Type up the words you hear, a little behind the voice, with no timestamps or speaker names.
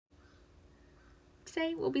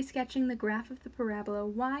Today we'll be sketching the graph of the parabola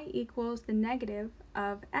y equals the negative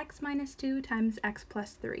of x minus 2 times x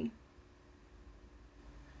plus 3.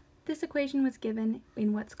 This equation was given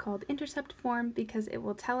in what's called intercept form because it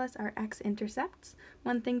will tell us our x-intercepts.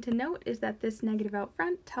 One thing to note is that this negative out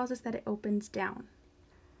front tells us that it opens down.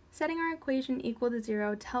 Setting our equation equal to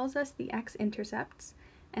 0 tells us the x-intercepts,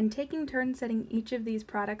 and taking turns setting each of these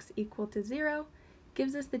products equal to 0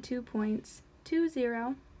 gives us the 2 points 2,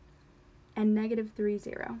 0, and negative 3,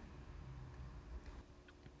 0.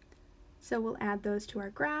 So we'll add those to our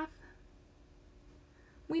graph.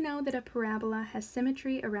 We know that a parabola has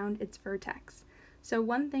symmetry around its vertex. So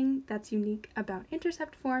one thing that's unique about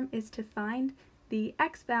intercept form is to find the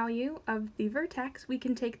x value of the vertex, we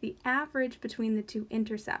can take the average between the two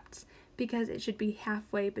intercepts because it should be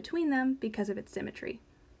halfway between them because of its symmetry.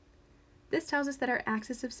 This tells us that our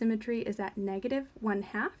axis of symmetry is at negative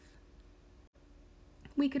 1/2.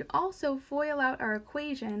 We could also FOIL out our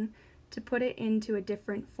equation to put it into a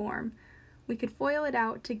different form. We could FOIL it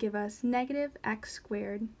out to give us negative x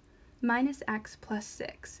squared minus x plus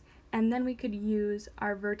 6, and then we could use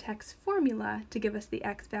our vertex formula to give us the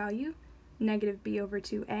x value, negative b over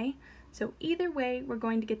 2a. So either way, we're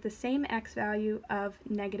going to get the same x value of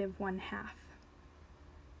negative 1/2.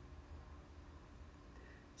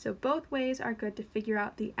 So both ways are good to figure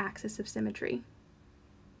out the axis of symmetry.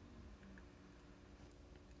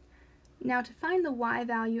 Now to find the y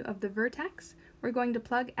value of the vertex, we're going to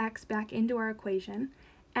plug x back into our equation,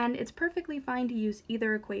 and it's perfectly fine to use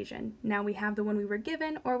either equation. Now we have the one we were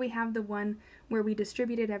given, or we have the one where we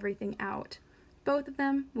distributed everything out. Both of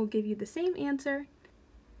them will give you the same answer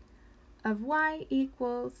of y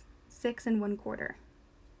equals 6 1/4.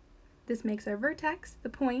 This makes our vertex, the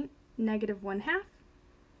point, negative 1/2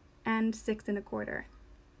 and 6 1/4.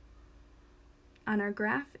 On our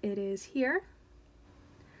graph, it is here.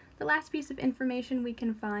 The last piece of information we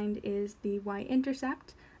can find is the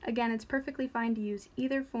y-intercept. Again, it's perfectly fine to use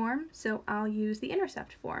either form, so I'll use the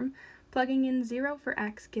intercept form. Plugging in 0 for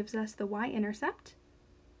x gives us the y-intercept,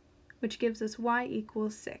 which gives us y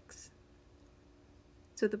equals 6.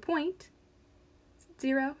 So the point,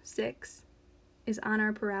 0, 6, is on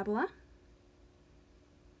our parabola.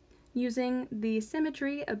 Using the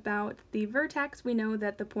symmetry about the vertex, we know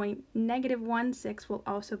that the point negative 1, 6 will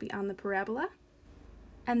also be on the parabola.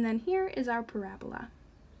 And then here is our parabola.